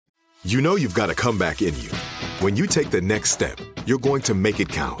You know you've got a comeback in you. When you take the next step, you're going to make it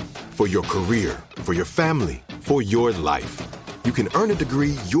count for your career, for your family, for your life. You can earn a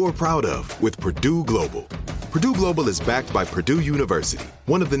degree you're proud of with Purdue Global. Purdue Global is backed by Purdue University,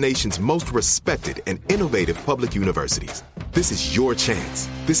 one of the nation's most respected and innovative public universities. This is your chance.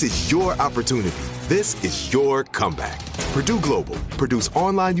 This is your opportunity. This is your comeback. Purdue Global, Purdue's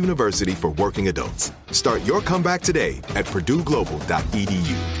online university for working adults. Start your comeback today at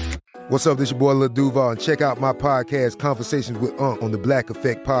purdueglobal.edu. What's up, this your boy Lil Duval, and check out my podcast, Conversations with Unc, on the Black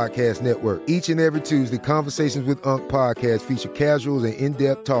Effect Podcast Network. Each and every Tuesday, Conversations with Unc podcast feature casuals and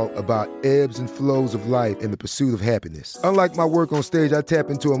in-depth talk about ebbs and flows of life and the pursuit of happiness. Unlike my work on stage, I tap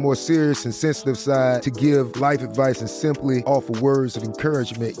into a more serious and sensitive side to give life advice and simply offer words of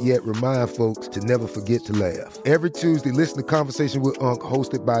encouragement, yet remind folks to never forget to laugh. Every Tuesday, listen to Conversation with Unc,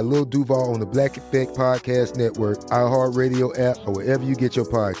 hosted by Lil Duval on the Black Effect Podcast Network, iHeartRadio app, or wherever you get your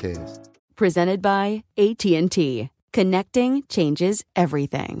podcasts. Presented by AT&T. Connecting changes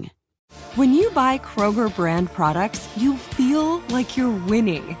everything. When you buy Kroger brand products, you feel like you're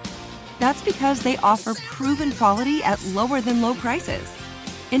winning. That's because they offer proven quality at lower than low prices.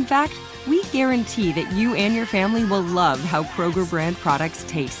 In fact, we guarantee that you and your family will love how Kroger brand products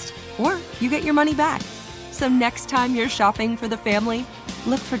taste, or you get your money back. So next time you're shopping for the family,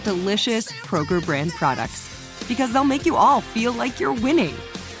 look for delicious Kroger brand products, because they'll make you all feel like you're winning.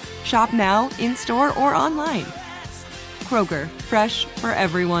 Shop now, in-store, or online. Kroger, fresh for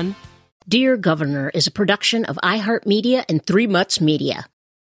everyone. Dear Governor is a production of iHeartMedia and Three Mutts Media.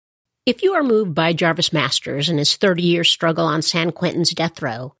 If you are moved by Jarvis Masters and his 30-year struggle on San Quentin's death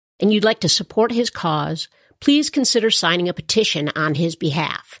row, and you'd like to support his cause, please consider signing a petition on his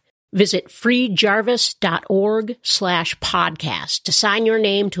behalf. Visit freejarvis.org/podcast to sign your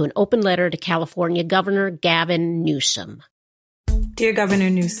name to an open letter to California Governor Gavin Newsom. Dear Governor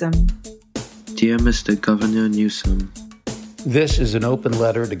Newsom. Dear Mr. Governor Newsom. This is an open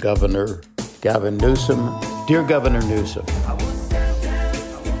letter to Governor Gavin Newsom. Dear Governor Newsom.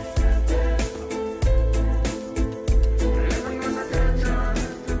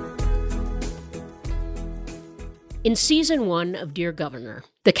 In Season 1 of Dear Governor,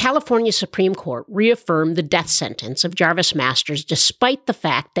 the California Supreme Court reaffirmed the death sentence of Jarvis Masters despite the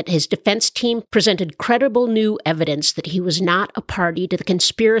fact that his defense team presented credible new evidence that he was not a party to the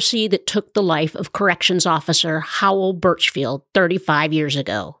conspiracy that took the life of Corrections Officer Howell Birchfield 35 years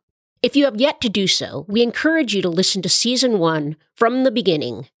ago. If you have yet to do so, we encourage you to listen to Season 1 from the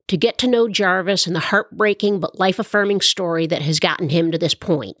beginning to get to know Jarvis and the heartbreaking but life-affirming story that has gotten him to this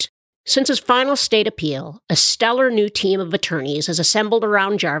point. Since his final state appeal, a stellar new team of attorneys has assembled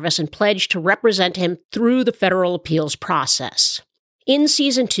around Jarvis and pledged to represent him through the federal appeals process. In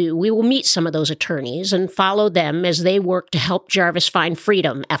Season 2, we will meet some of those attorneys and follow them as they work to help Jarvis find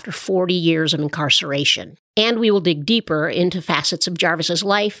freedom after 40 years of incarceration. And we will dig deeper into facets of Jarvis's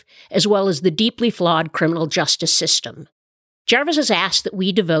life, as well as the deeply flawed criminal justice system. Jarvis has asked that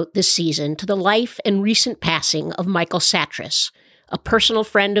we devote this season to the life and recent passing of Michael Satras, a personal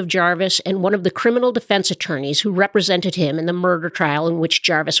friend of Jarvis and one of the criminal defense attorneys who represented him in the murder trial in which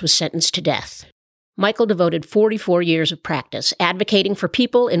Jarvis was sentenced to death. Michael devoted 44 years of practice advocating for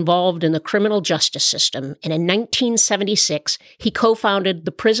people involved in the criminal justice system, and in 1976, he co-founded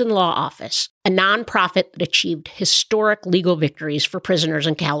the Prison Law Office, a nonprofit that achieved historic legal victories for prisoners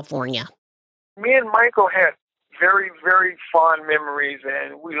in California. Me and Michael had very, very fond memories,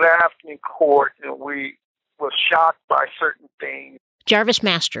 and we laughed in court, and we was shocked by certain things. Jarvis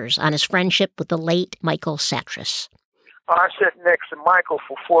Masters on his friendship with the late Michael Satras. I sat next to Michael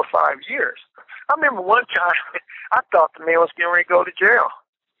for 4 or 5 years. I remember one time, I thought the man was getting ready to go to jail.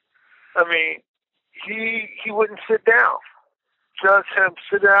 I mean, he wouldn't sit down. Judge said,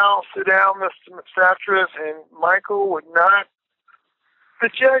 sit down, Mr. Satras, and Michael would not. The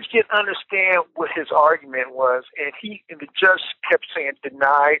judge didn't understand what his argument was, and the judge kept saying,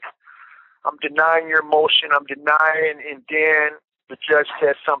 denied. I'm denying your motion, I'm denying, and then the judge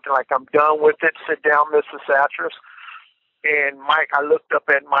said something like, I'm done with it, sit down, Mr. Satras. And I looked up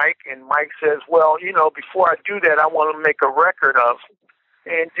at Mike, and Mike says, well, before I do that, I want to make a record of.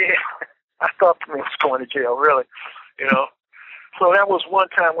 And then I thought the man was going to jail, really, So that was one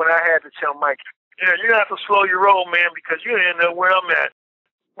time when I had to tell Mike, yeah, you have to slow your roll, man, because you didn't know where I'm at.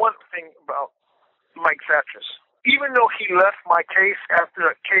 One thing about Mike Satras, even though he left my case after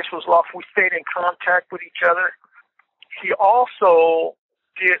the case was lost, we stayed in contact with each other. He also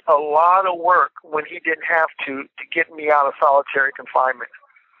did a lot of work when he didn't have to get me out of solitary confinement.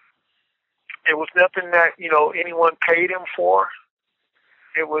 It was nothing that, anyone paid him for.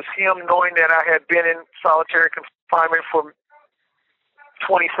 It was him knowing that I had been in solitary confinement for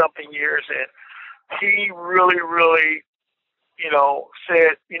 20-something years. And he really, really,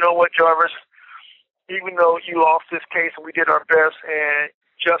 said, you know what, Jarvis, even though you lost this case and we did our best and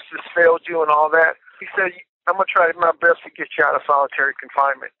justice failed you and all that, he said, I'm going to try my best to get you out of solitary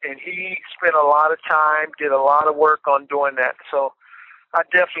confinement. And he spent a lot of time, did a lot of work on doing that. So I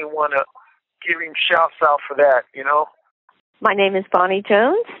definitely want to give him shouts out for that, My name is Bonnie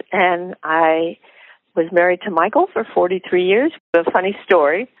Jones, and I was married to Michael for 43 years. A funny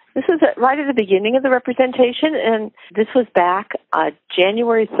story. This was right at the beginning of the representation, and this was back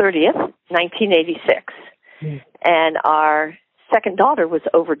January 30th, 1986. And our second daughter was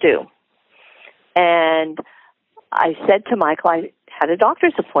overdue. And I said to Michael, I had a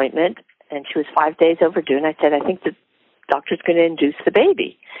doctor's appointment, and she was 5 days overdue, and I said, I think the doctor's going to induce the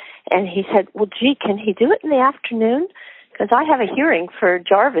baby. And he said, well, gee, can he do it in the afternoon? Because I have a hearing for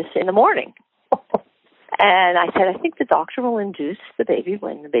Jarvis in the morning. And I said, I think the doctor will induce the baby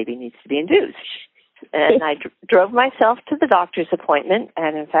when the baby needs to be induced. And I drove myself to the doctor's appointment,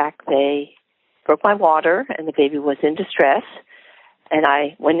 and in fact, they broke my water, and the baby was in distress. And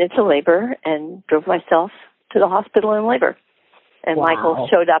I went into labor and drove myself to the hospital in labor. And wow. Michael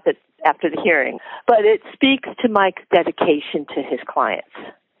showed up after the hearing. But it speaks to Mike's dedication to his clients.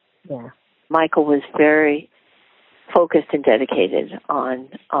 Yeah. Michael was very focused and dedicated on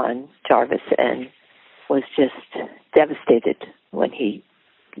Jarvis and was just devastated when he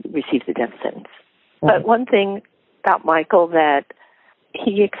received the death sentence. Mm-hmm. But one thing about Michael, that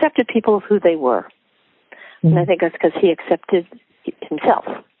he accepted people who they were. Mm-hmm. And I think that's because he accepted himself.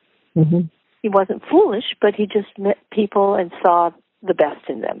 Mm-hmm. He wasn't foolish, but he just met people and saw the best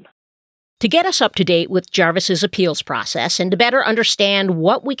in them. To get us up to date with Jarvis's appeals process and to better understand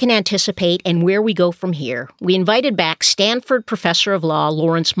what we can anticipate and where we go from here, we invited back Stanford professor of law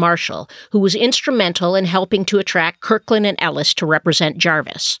Lawrence Marshall, who was instrumental in helping to attract Kirkland and Ellis to represent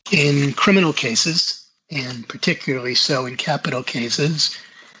Jarvis. In criminal cases, and particularly so in capital cases,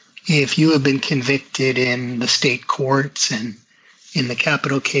 if you have been convicted in the state courts and in the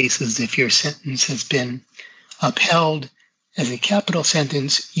capital cases, if your sentence has been upheld as a capital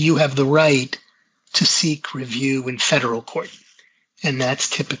sentence, you have the right to seek review in federal court. And that's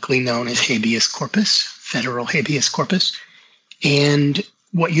typically known as habeas corpus, federal habeas corpus. And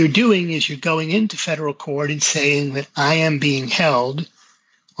what you're doing is you're going into federal court and saying that I am being held,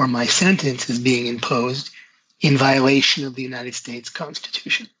 or my sentence is being imposed, in violation of the United States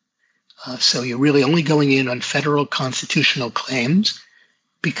Constitution. So you're really only going in on federal constitutional claims,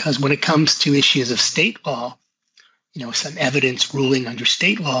 because when it comes to issues of state law, some evidence ruling under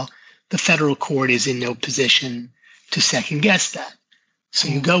state law, the federal court is in no position to second guess that. So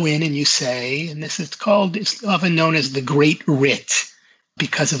you go in and you say, and it's often known as the Great Writ,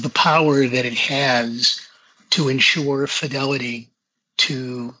 because of the power that it has to ensure fidelity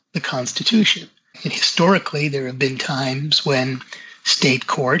to the Constitution. And historically, there have been times when state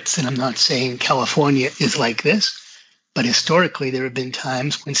courts, and I'm not saying California is like this, but historically there have been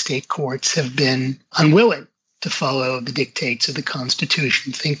times when state courts have been unwilling to follow the dictates of the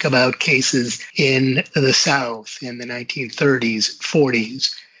Constitution. Think about cases in the South in the 1930s,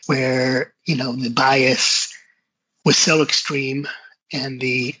 40s, where, the bias was so extreme and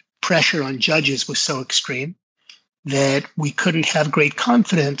the pressure on judges was so extreme that we couldn't have great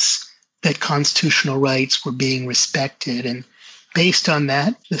confidence that constitutional rights were being respected. And based on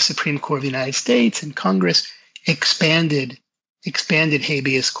that, the Supreme Court of the United States and Congress expanded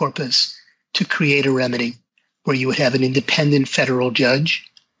habeas corpus to create a remedy where you would have an independent federal judge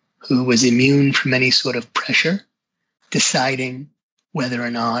who was immune from any sort of pressure, deciding whether or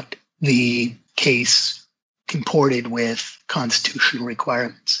not the case comported with constitutional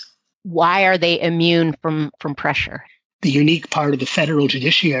requirements. Why are they immune from pressure? The unique part of the federal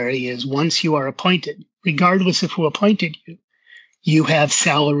judiciary is once you are appointed, regardless of who appointed you, you have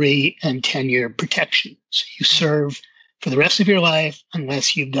salary and tenure protection. So you serve for the rest of your life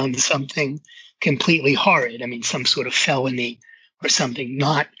unless you've done something completely horrid. Some sort of felony or something,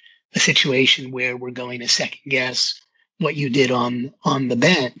 not a situation where we're going to second guess what you did on the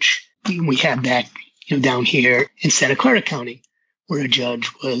bench. We had that down here in Santa Clara County, where a judge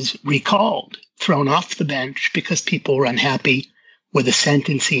was recalled, thrown off the bench because people were unhappy with the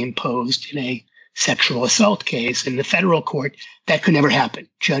sentence he imposed in a sexual assault case. In the federal court, that could never happen.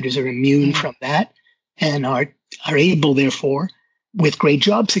 Judges are immune from that and are able, therefore, with great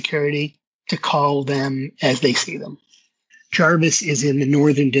job security, to call them as they see them. Jarvis is in the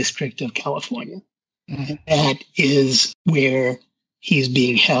Northern District of California. Mm-hmm. That is where he's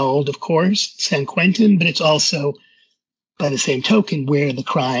being held, of course, San Quentin, but it's also, by the same token, where the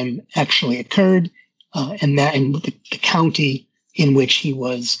crime actually occurred, and the county in which he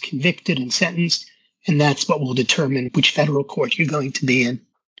was convicted and sentenced, and that's what will determine which federal court you're going to be in.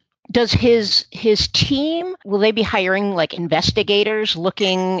 Does his team, will they be hiring like investigators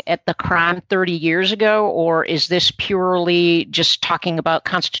looking at the crime 30 years ago, or is this purely just talking about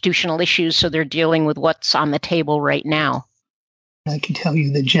constitutional issues, so they're dealing with what's on the table right now? I can tell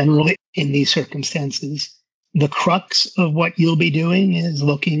you that generally in these circumstances, the crux of what you'll be doing is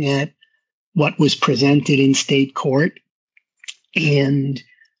looking at what was presented in state court and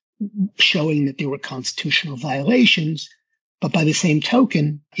showing that there were constitutional violations. But by the same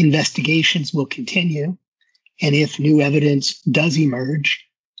token, investigations will continue. And if new evidence does emerge,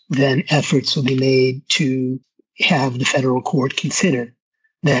 then efforts will be made to have the federal court consider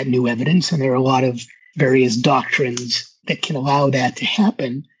that new evidence. And there are a lot of various doctrines that can allow that to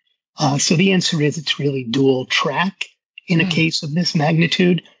happen. So the answer is it's really dual track in a case of this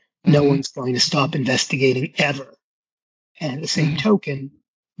magnitude. No one's going to stop investigating ever. And at the same token,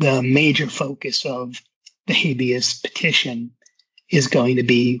 the major focus of the habeas petition is going to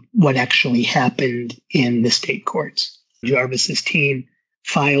be what actually happened in the state courts. Jarvis's team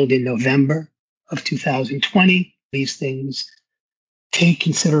filed in November of 2020. These things take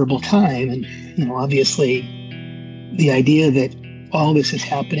considerable time. And, obviously the idea that all this is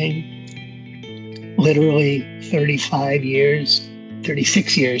happening literally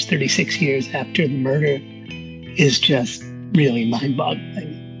 36 years after the murder is just really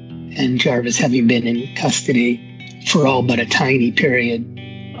mind-boggling. And Jarvis, having been in custody for all but a tiny period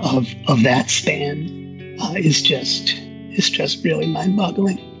of that span, is just really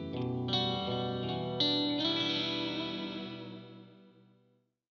mind-boggling.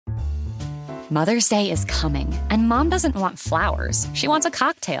 Mother's Day is coming, and Mom doesn't want flowers. She wants a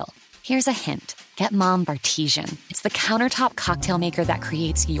cocktail. Here's a hint. Get Mom Bartesian. It's the countertop cocktail maker that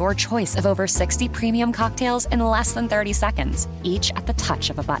creates your choice of over 60 premium cocktails in less than 30 seconds, each at the touch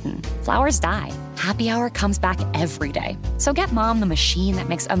of a button. Flowers die. Happy Hour comes back every day. So get Mom the machine that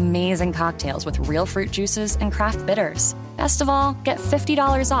makes amazing cocktails with real fruit juices and craft bitters. Best of all, get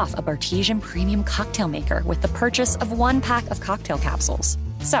 $50 off a Bartesian premium cocktail maker with the purchase of 1 pack of cocktail capsules.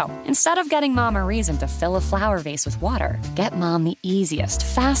 So, instead of getting Mom a reason to fill a flower vase with water, get Mom the easiest,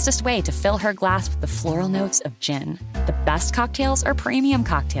 fastest way to fill her glass with the floral notes of gin. The best cocktails are premium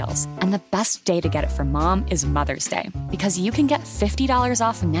cocktails, and the best day to get it for Mom is Mother's Day, because you can get $50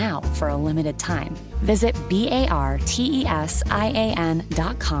 off now for a limited time. Visit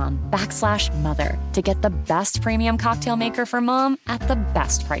BARTESIAN.com/mother to get the best premium cocktail maker for Mom at the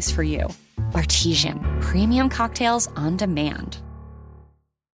best price for you. Bartesian, premium cocktails on demand.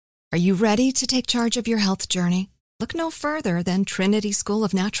 Are you ready to take charge of your health journey? Look no further than Trinity School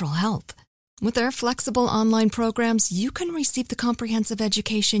of Natural Health. With their flexible online programs, you can receive the comprehensive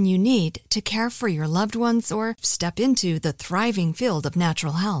education you need to care for your loved ones or step into the thriving field of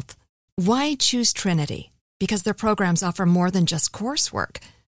natural health. Why choose Trinity? Because their programs offer more than just coursework.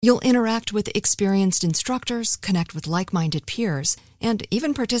 You'll interact with experienced instructors, connect with like-minded peers, and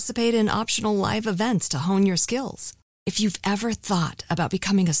even participate in optional live events to hone your skills. If you've ever thought about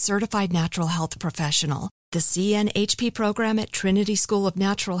becoming a certified natural health professional, the CNHP program at Trinity School of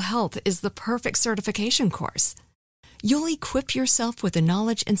Natural Health is the perfect certification course. You'll equip yourself with the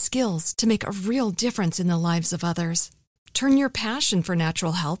knowledge and skills to make a real difference in the lives of others. Turn your passion for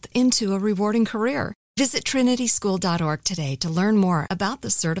natural health into a rewarding career. Visit trinityschool.org today to learn more about the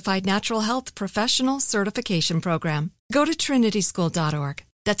Certified Natural Health Professional Certification Program. Go to trinityschool.org.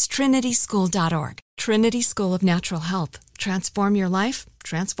 That's trinityschool.org. Trinity School of Natural Health. Transform your life,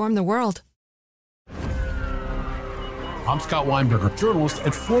 transform the world. I'm Scott Weinberger, journalist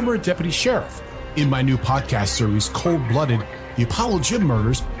and former deputy sheriff. In my new podcast series, Cold Blooded, The Apollo Gym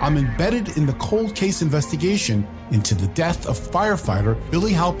Murders, I'm embedded in the cold case investigation into the death of firefighter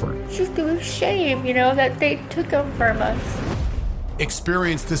Billy Halpern. It's just a shame, that they took him from us.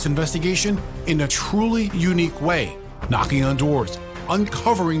 Experience this investigation in a truly unique way, knocking on doors,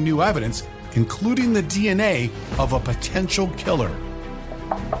 uncovering new evidence, including the DNA of a potential killer.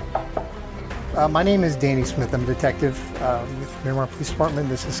 My name is Danny Smith. I'm a detective with Miramar Police Department.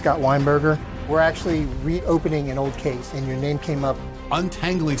 This is Scott Weinberger. We're actually reopening an old case, and your name came up.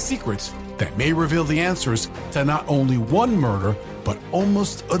 Untangling secrets that may reveal the answers to not only one murder, but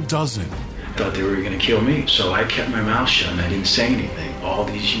almost a dozen. I thought they were going to kill me, so I kept my mouth shut and I didn't say anything. All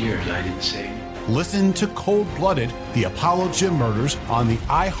these years, I didn't say anything. Listen to Cold Blooded, The Apollo Gym Murders on the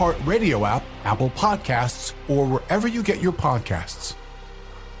iHeartRadio app, Apple Podcasts, or wherever you get your podcasts.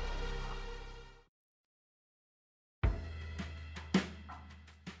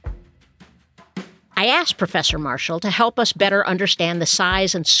 I asked Professor Marshall to help us better understand the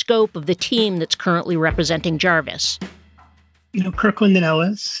size and scope of the team that's currently representing Jarvis. Kirkland &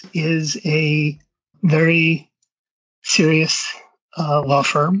 Ellis is a very serious law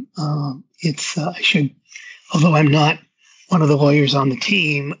firm. Although I'm not one of the lawyers on the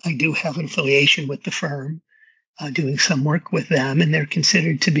team, I do have an affiliation with the firm, doing some work with them, and they're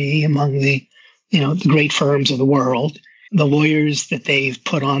considered to be among the great firms of the world. The lawyers that they've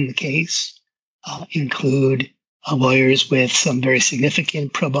put on the case include lawyers with some very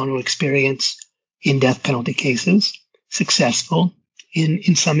significant pro bono experience in death penalty cases, successful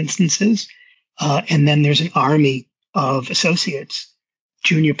in some instances. And then there's an army of associates,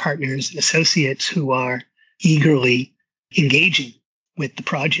 junior partners and associates who are eagerly engaging with the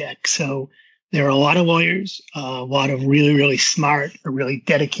project. So there are a lot of lawyers, a lot of really, really smart or really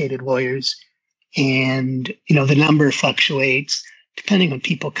dedicated lawyers. And, the number fluctuates depending on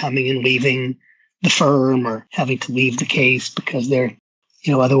people coming and leaving the firm or having to leave the case because they're,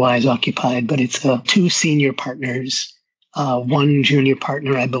 otherwise occupied. But it's 2 senior partners, 1 junior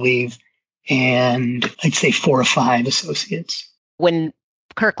partner, I believe, and I'd say 4 or 5 associates. When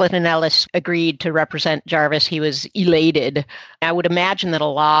Kirkland & Ellis agreed to represent Jarvis, he was elated. I would imagine that a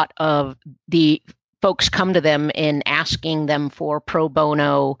lot of the folks come to them in asking them for pro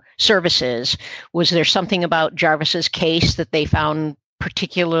bono services. Was there something about Jarvis's case that they found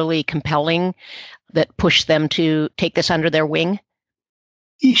particularly compelling that pushed them to take this under their wing?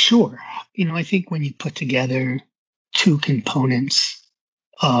 Sure. I think when you put together 2 components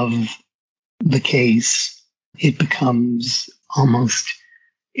of the case, it becomes almost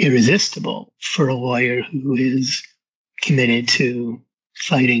irresistible for a lawyer who is committed to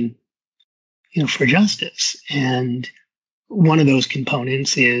fighting, for justice. And one of those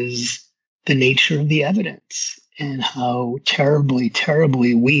components is the nature of the evidence and how terribly,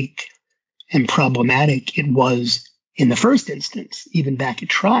 terribly weak and problematic it was in the first instance, even back at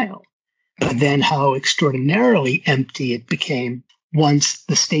trial, but then how extraordinarily empty it became once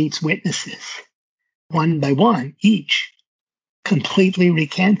the state's witnesses, one by one, each completely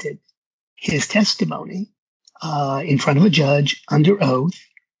recanted his testimony in front of a judge under oath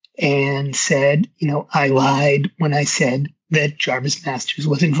and said, I lied when I said that Jarvis Masters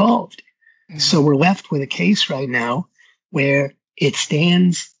was involved. Mm-hmm. So we're left with a case right now where it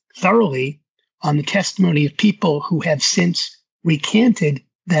stands thoroughly on the testimony of people who have since recanted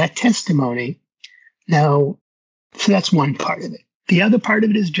that testimony. Now, so that's one part of it. The other part of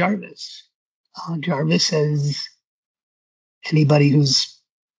it is Jarvis. Jarvis, as anybody who's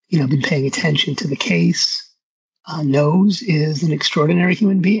been paying attention to the case knows, is an extraordinary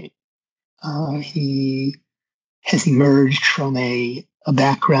human being. He has emerged from a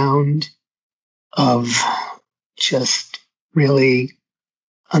background of just really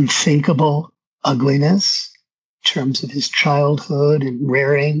unthinkable ugliness in terms of his childhood and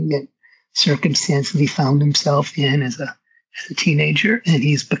rearing and circumstances he found himself in as a teenager. And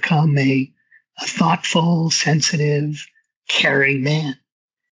he's become a thoughtful, sensitive, caring man.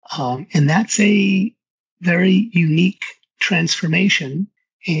 And that's a very unique transformation.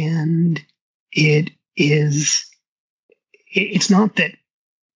 And it's not that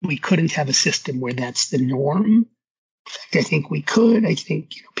we couldn't have a system where that's the norm. In fact, I think we could. I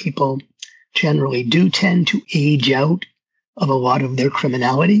think people generally do tend to age out of a lot of their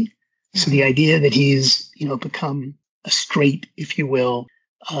criminality. So the idea that he's, become a straight, if you will,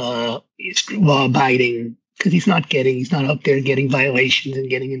 law-abiding, because he's not out there getting violations and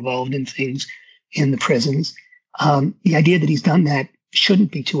getting involved in things in the prisons. The idea that he's done that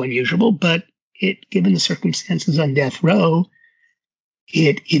shouldn't be too unusual, but given the circumstances on death row,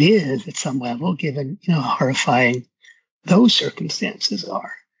 it is at some level, given how horrifying those circumstances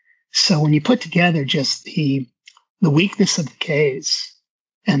are. So when you put together just the weakness of the case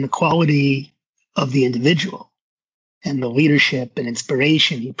and the quality of the individual and the leadership and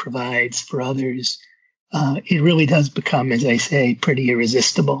inspiration he provides for others, it really does become, as I say, pretty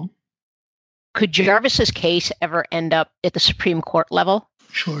irresistible. Could Jarvis's case ever end up at the Supreme Court level?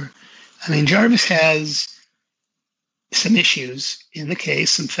 Sure. Jarvis has some issues in the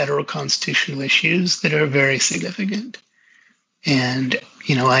case, some federal constitutional issues that are very significant. And,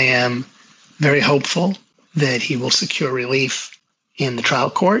 I am very hopeful that he will secure relief in the trial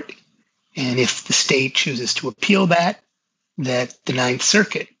court. And if the state chooses to appeal that the Ninth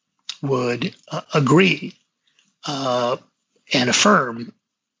Circuit would agree and affirm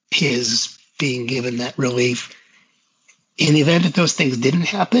his being given that relief. In the event that those things didn't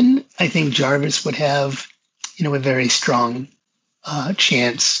happen, I think Jarvis would have, a very strong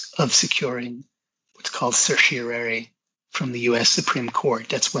chance of securing what's called certiorari from the U.S. Supreme Court.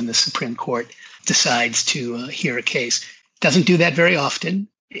 That's when the Supreme Court decides to hear a case. It doesn't do that very often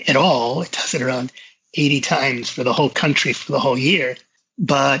at all. It does it around 80 times for the whole country for the whole year,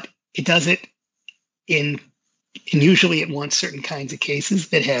 but it does it and usually it wants certain kinds of cases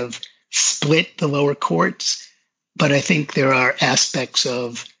that have split the lower courts. But I think there are aspects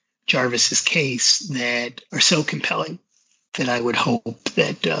of Jarvis's case that are so compelling that I would hope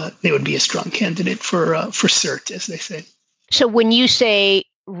that they would be a strong candidate for cert, as they say. So when you say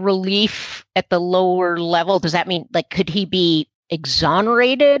relief at the lower level, does that mean, like, could he be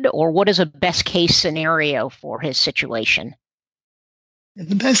exonerated, or what is a best case scenario for his situation?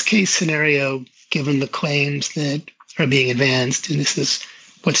 The best case scenario, given the claims that are being advanced, and this is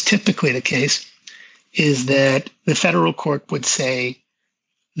what's typically the case, is that the federal court would say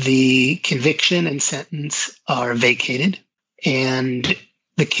the conviction and sentence are vacated and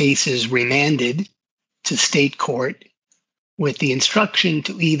the case is remanded to state court with the instruction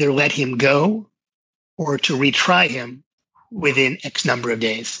to either let him go or to retry him within X number of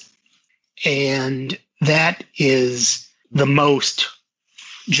days. And that is the most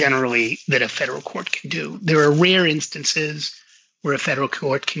generally that a federal court can do. There are rare instances where a federal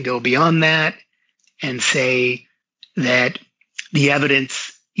court can go beyond that and say that the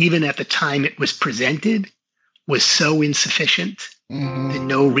evidence, even at the time it was presented, was so insufficient that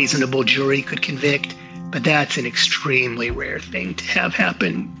no reasonable jury could convict. But that's an extremely rare thing to have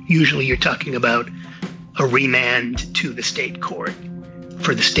happen. Usually you're talking about a remand to the state court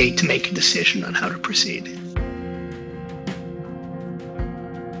for the state to make a decision on how to proceed.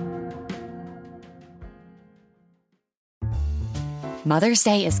 Mother's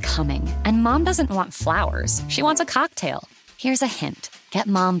Day is coming, and Mom doesn't want flowers. She wants a cocktail. Here's a hint. Get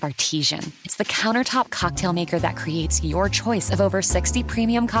Mom Bartesian. It's the countertop cocktail maker that creates your choice of over 60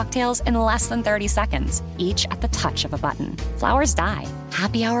 premium cocktails in less than 30 seconds, each at the touch of a button. Flowers die.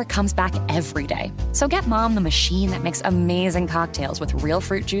 Happy Hour comes back every day. So get Mom the machine that makes amazing cocktails with real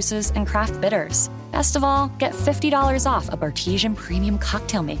fruit juices and craft bitters. Best of all, get $50 off a Bartesian premium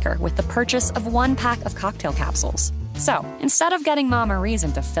cocktail maker with the purchase of 1 pack of cocktail capsules. So, instead of getting Mom a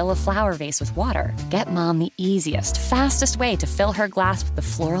reason to fill a flower vase with water, get Mom the easiest, fastest way to fill her glass with the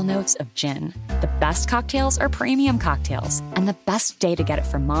floral notes of gin. The best cocktails are premium cocktails, and the best day to get it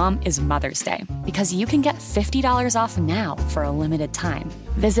for Mom is Mother's Day, because you can get $50 off now for a limited time.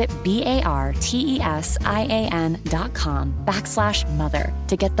 Visit BARTESIAN.com/mother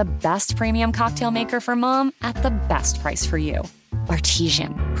to get the best premium cocktail maker for Mom at the best price for you.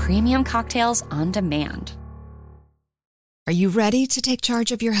 Bartesian, premium cocktails on demand. Are you ready to take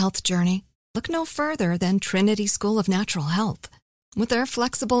charge of your health journey? Look no further than Trinity School of Natural Health. With their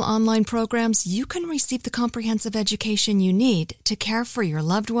flexible online programs, you can receive the comprehensive education you need to care for your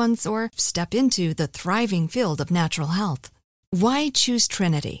loved ones or step into the thriving field of natural health. Why choose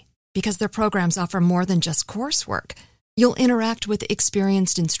Trinity? Because their programs offer more than just coursework. You'll interact with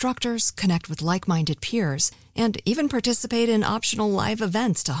experienced instructors, connect with like-minded peers, and even participate in optional live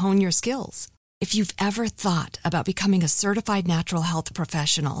events to hone your skills. If you've ever thought about becoming a certified natural health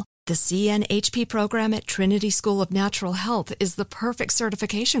professional, the CNHP program at Trinity School of Natural Health is the perfect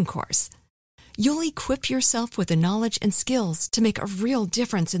certification course. You'll equip yourself with the knowledge and skills to make a real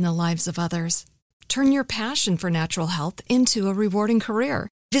difference in the lives of others. Turn your passion for natural health into a rewarding career.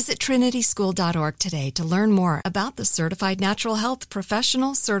 Visit trinityschool.org today to learn more about the Certified Natural Health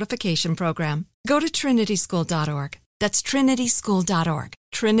Professional Certification Program. Go to trinityschool.org. That's trinityschool.org.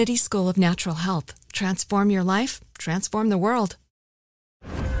 Trinity School of Natural Health. Transform your life, transform the world.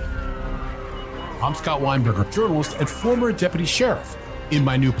 I'm Scott Weinberger, journalist and former deputy sheriff. In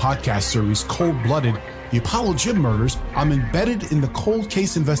my new podcast series, Cold Blooded, The Apollo Gym Murders, I'm embedded in the cold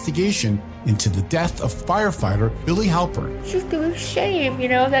case investigation into the death of firefighter Billy Halpern. It's just a shame,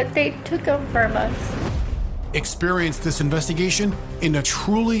 that they took him from us. Experience this investigation in a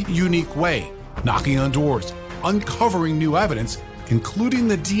truly unique way, knocking on doors, uncovering new evidence, including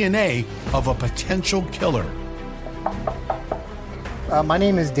the DNA of a potential killer. My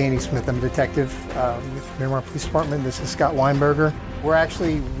name is Danny Smith. I'm a detective with Miramar Police Department. This is Scott Weinberger. We're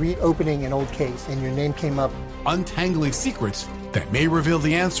actually reopening an old case, and your name came up. Untangling secrets that may reveal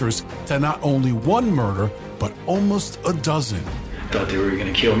the answers to not only one murder, but almost a dozen. I thought they were going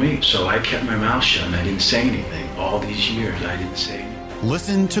to kill me, so I kept my mouth shut and I didn't say anything. All these years, I didn't say anything.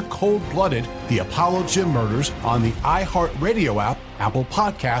 Listen to Cold Blooded, The Apollo Gym Murders on the iHeartRadio app, Apple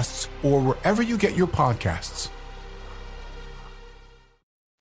Podcasts, or wherever you get your podcasts.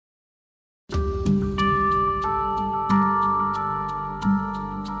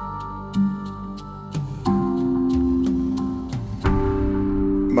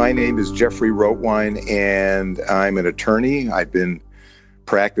 My name is Jeffrey Rotwein, and I'm an attorney. I've been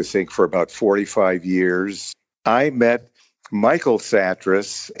practicing for about 45 years. I met Michael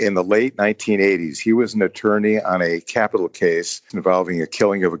Satrus in the late 1980s. He was an attorney on a capital case involving a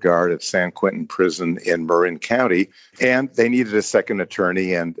killing of a guard at San Quentin Prison in Marin County, and they needed a second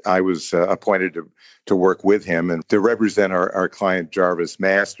attorney, and I was appointed to work with him and to represent our client, Jarvis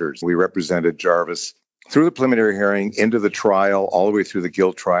Masters. We represented Jarvis through the preliminary hearing, into the trial, all the way through the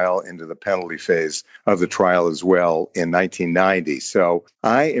guilt trial, into the penalty phase of the trial as well in 1990. So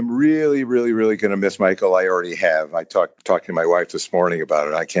I am really, really, really going to miss Michael. I already have. I talked to my wife this morning about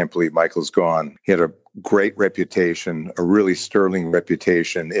it. I can't believe Michael's gone. He had a great reputation, a really sterling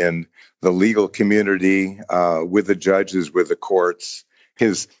reputation in the legal community, with the judges, with the courts.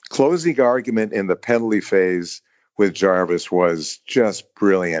 His closing argument in the penalty phase with Jarvis was just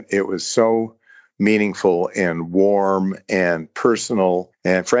brilliant. It was so meaningful and warm and personal.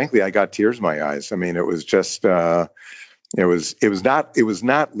 And frankly, I got tears in my eyes. I mean, it was just, it was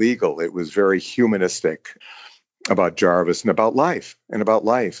not legal. It was very humanistic about Jarvis and about life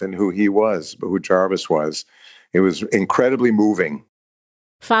and who he was, who Jarvis was. It was incredibly moving.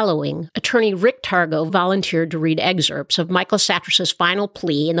 Following, attorney Rick Targo volunteered to read excerpts of Michael Satrus's final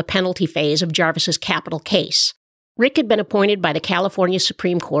plea in the penalty phase of Jarvis's capital case. Rick had been appointed by the California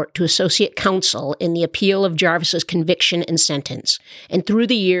Supreme Court to associate counsel in the appeal of Jarvis's conviction and sentence, and through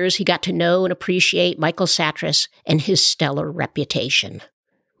the years he got to know and appreciate Michael Satrus and his stellar reputation.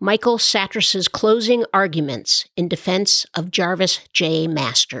 Michael Satrus's closing arguments in defense of Jarvis J.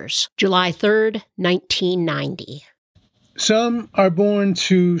 Masters, July 3rd, 1990. Some are born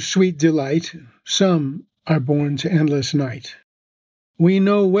to sweet delight, some are born to endless night. We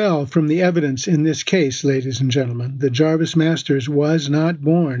know well from the evidence in this case, ladies and gentlemen, that Jarvis Masters was not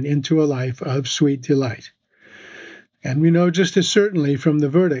born into a life of sweet delight. And we know just as certainly from the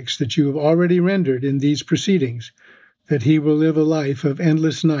verdicts that you have already rendered in these proceedings that he will live a life of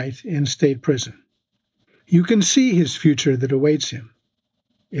endless night in state prison. You can see his future that awaits him.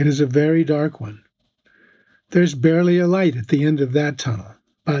 It is a very dark one. There's barely a light at the end of that tunnel,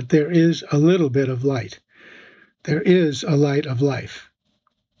 but there is a little bit of light. There is a light of life.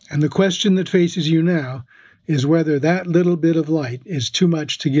 And the question that faces you now is whether that little bit of light is too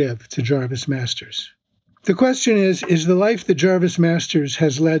much to give to Jarvis Masters. The question is the life that Jarvis Masters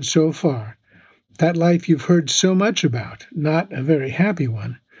has led so far, that life you've heard so much about, not a very happy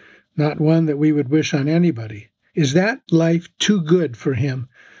one, not one that we would wish on anybody, is that life too good for him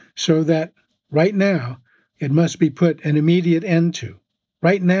so that right now it must be put an immediate end to?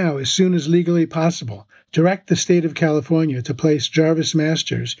 Right now, as soon as legally possible, direct the state of California to place Jarvis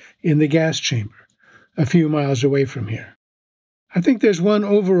Masters in the gas chamber a few miles away from here. I think there's one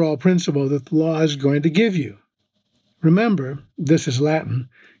overall principle that the law is going to give you. Remember, this is Latin,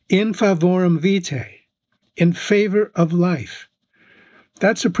 in favorem vitae, in favor of life.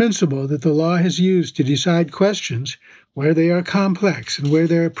 That's a principle that the law has used to decide questions where they are complex and where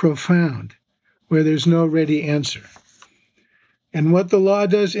they're profound, where there's no ready answer. And what the law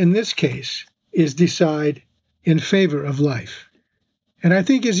does in this case is decide in favor of life. And I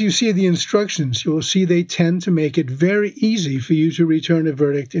think as you see the instructions, you will see they tend to make it very easy for you to return a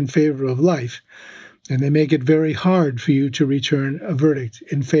verdict in favor of life, and they make it very hard for you to return a verdict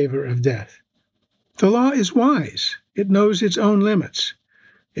in favor of death. The law is wise. It knows its own limits.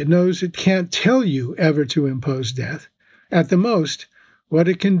 It knows it can't tell you ever to impose death. At the most, what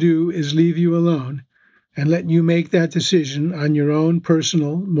it can do is leave you alone and let you make that decision on your own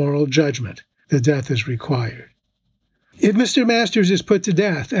personal moral judgment that death is required. If Mr. Masters is put to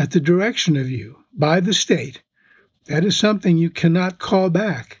death at the direction of you by the state, that is something you cannot call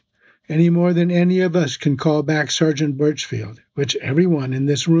back any more than any of us can call back Sergeant Birchfield, which everyone in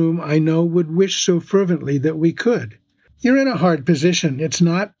this room I know would wish so fervently that we could. You're in a hard position. It's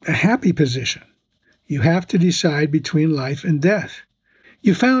not a happy position. You have to decide between life and death.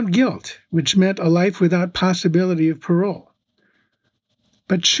 You found guilt, which meant a life without possibility of parole.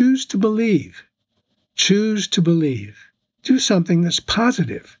 But choose to believe. Choose to believe. Do something that's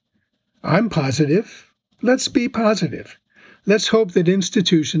positive. I'm positive. Let's be positive. Let's hope that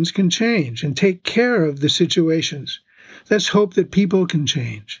institutions can change and take care of the situations. Let's hope that people can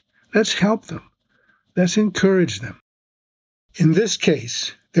change. Let's help them. Let's encourage them. In this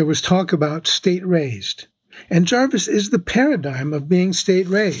case, there was talk about state-raised. And Jarvis is the paradigm of being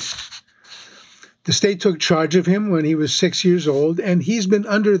state-raised. The state took charge of him when he was 6 years old, and he's been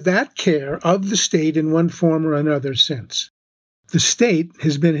under that care of the state in one form or another since. The state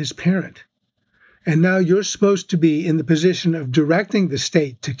has been his parent. And now you're supposed to be in the position of directing the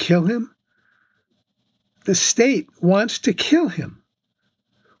state to kill him? The state wants to kill him.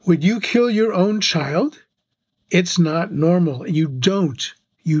 Would you kill your own child? It's not normal. You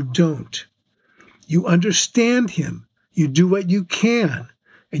don't. You understand him. You do what you can,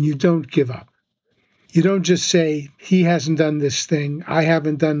 and you don't give up. You don't just say, he hasn't done this thing, I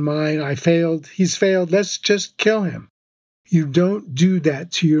haven't done mine, I failed, he's failed, let's just kill him. You don't do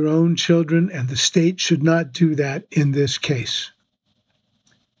that to your own children, and the state should not do that in this case.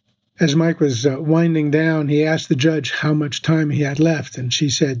 As Mike was winding down, he asked the judge how much time he had left, and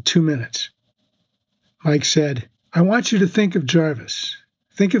she said 2 minutes. Mike said, I want you to think of Jarvis.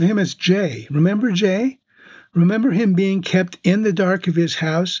 Think of him as Jay. Remember Jay? Remember him being kept in the dark of his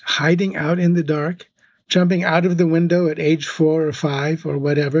house, hiding out in the dark, jumping out of the window at age 4 or 5 or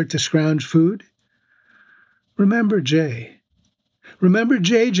whatever to scrounge food? Remember Jay. Remember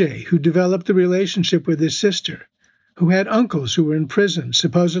JJ, who developed the relationship with his sister, who had uncles who were in prison,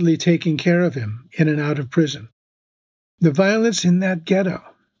 supposedly taking care of him in and out of prison. The violence in that ghetto,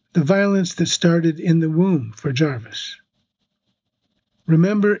 the violence that started in the womb for Jarvis.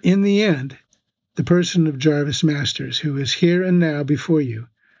 Remember, in the end, the person of Jarvis Masters, who is here and now before you,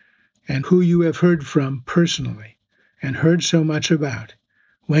 and who you have heard from personally, and heard so much about,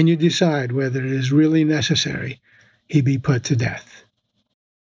 when you decide whether it is really necessary he be put to death.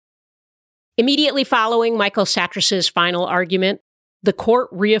 Immediately following Michael Satras's final argument, the court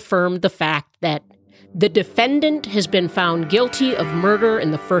reaffirmed the fact that the defendant has been found guilty of murder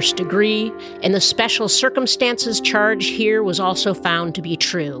in the first degree, and the special circumstances charge here was also found to be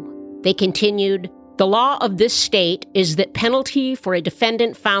true. They continued, the law of this state is that penalty for a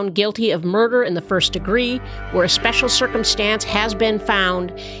defendant found guilty of murder in the first degree, where a special circumstance has been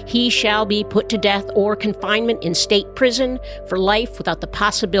found, he shall be put to death or confinement in state prison for life without the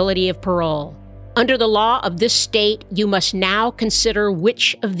possibility of parole. Under the law of this state, you must now consider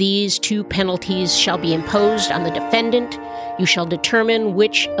which of these two penalties shall be imposed on the defendant. You shall determine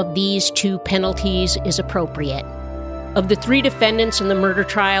which of these two penalties is appropriate. Of the 3 defendants in the murder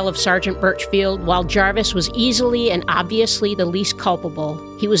trial of Sergeant Birchfield, while Jarvis was easily and obviously the least culpable,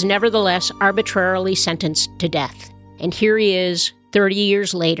 he was nevertheless arbitrarily sentenced to death. And here he is, 30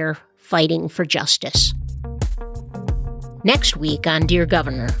 years later, fighting for justice. Next week on Dear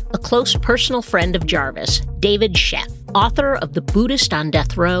Governor, a close personal friend of Jarvis, David Sheff, author of The Buddhist on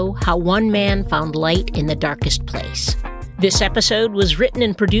Death Row, How One Man Found Light in the Darkest Place. This episode was written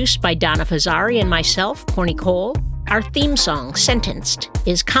and produced by Donna Fazzari and myself, Corny Cole. Our theme song, Sentenced,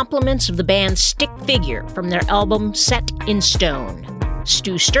 is compliments of the band Stick Figure from their album Set in Stone.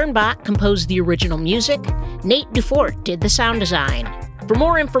 Stu Sternbach composed the original music. Nate Dufort did the sound design. For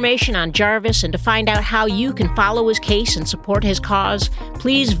more information on Jarvis and to find out how you can follow his case and support his cause,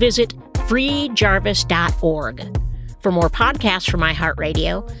 please visit freejarvis.org. For more podcasts from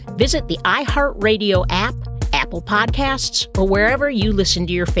iHeartRadio, visit the iHeartRadio app, Apple Podcasts, or wherever you listen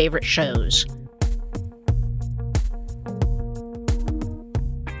to your favorite shows.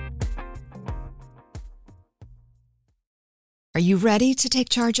 Are you ready to take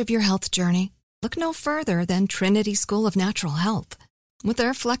charge of your health journey? Look no further than Trinity School of Natural Health. With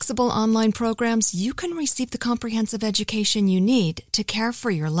their flexible online programs, you can receive the comprehensive education you need to care for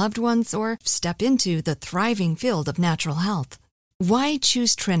your loved ones or step into the thriving field of natural health. Why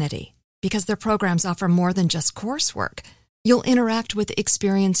choose Trinity? Because their programs offer more than just coursework. You'll interact with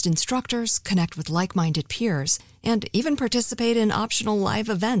experienced instructors, connect with like-minded peers, and even participate in optional live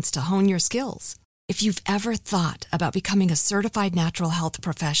events to hone your skills. If you've ever thought about becoming a certified natural health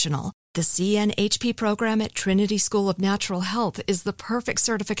professional, the CNHP program at Trinity School of Natural Health is the perfect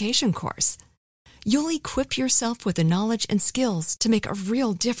certification course. You'll equip yourself with the knowledge and skills to make a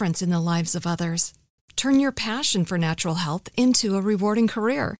real difference in the lives of others. Turn your passion for natural health into a rewarding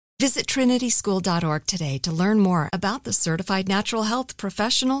career. Visit trinityschool.org today to learn more about the Certified Natural Health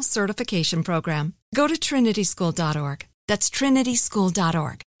Professional Certification Program. Go to trinityschool.org. That's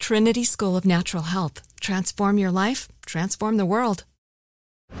trinityschool.org. Trinity School of Natural Health. Transform your life, transform the world.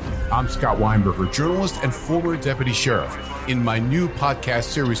 I'm Scott Weinberger, journalist and former deputy sheriff. In my new podcast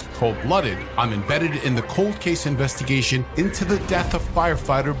series, Cold Blooded, I'm embedded in the cold case investigation into the death of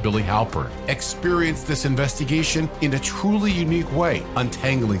firefighter Billy Halpern. Experience this investigation in a truly unique way,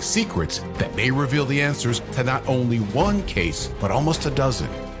 untangling secrets that may reveal the answers to not only one case, but almost a dozen.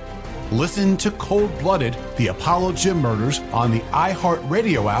 Listen to Cold Blooded, the Apollo Gym Murders on the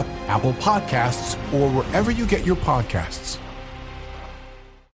iHeartRadio app, Apple Podcasts, or wherever you get your podcasts.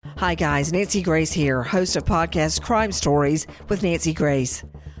 Hi guys, Nancy Grace here, host of podcast Crime Stories with Nancy Grace.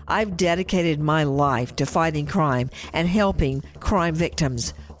 I've dedicated my life to fighting crime and helping crime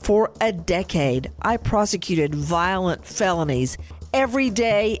victims. For a decade, I prosecuted violent felonies. Every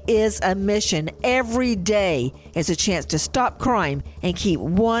day is a mission. Every day is a chance to stop crime and keep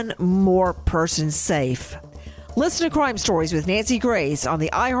one more person safe. Listen to Crime Stories with Nancy Grace on the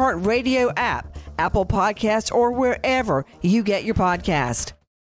iHeartRadio app, Apple Podcasts, or wherever you get your podcast.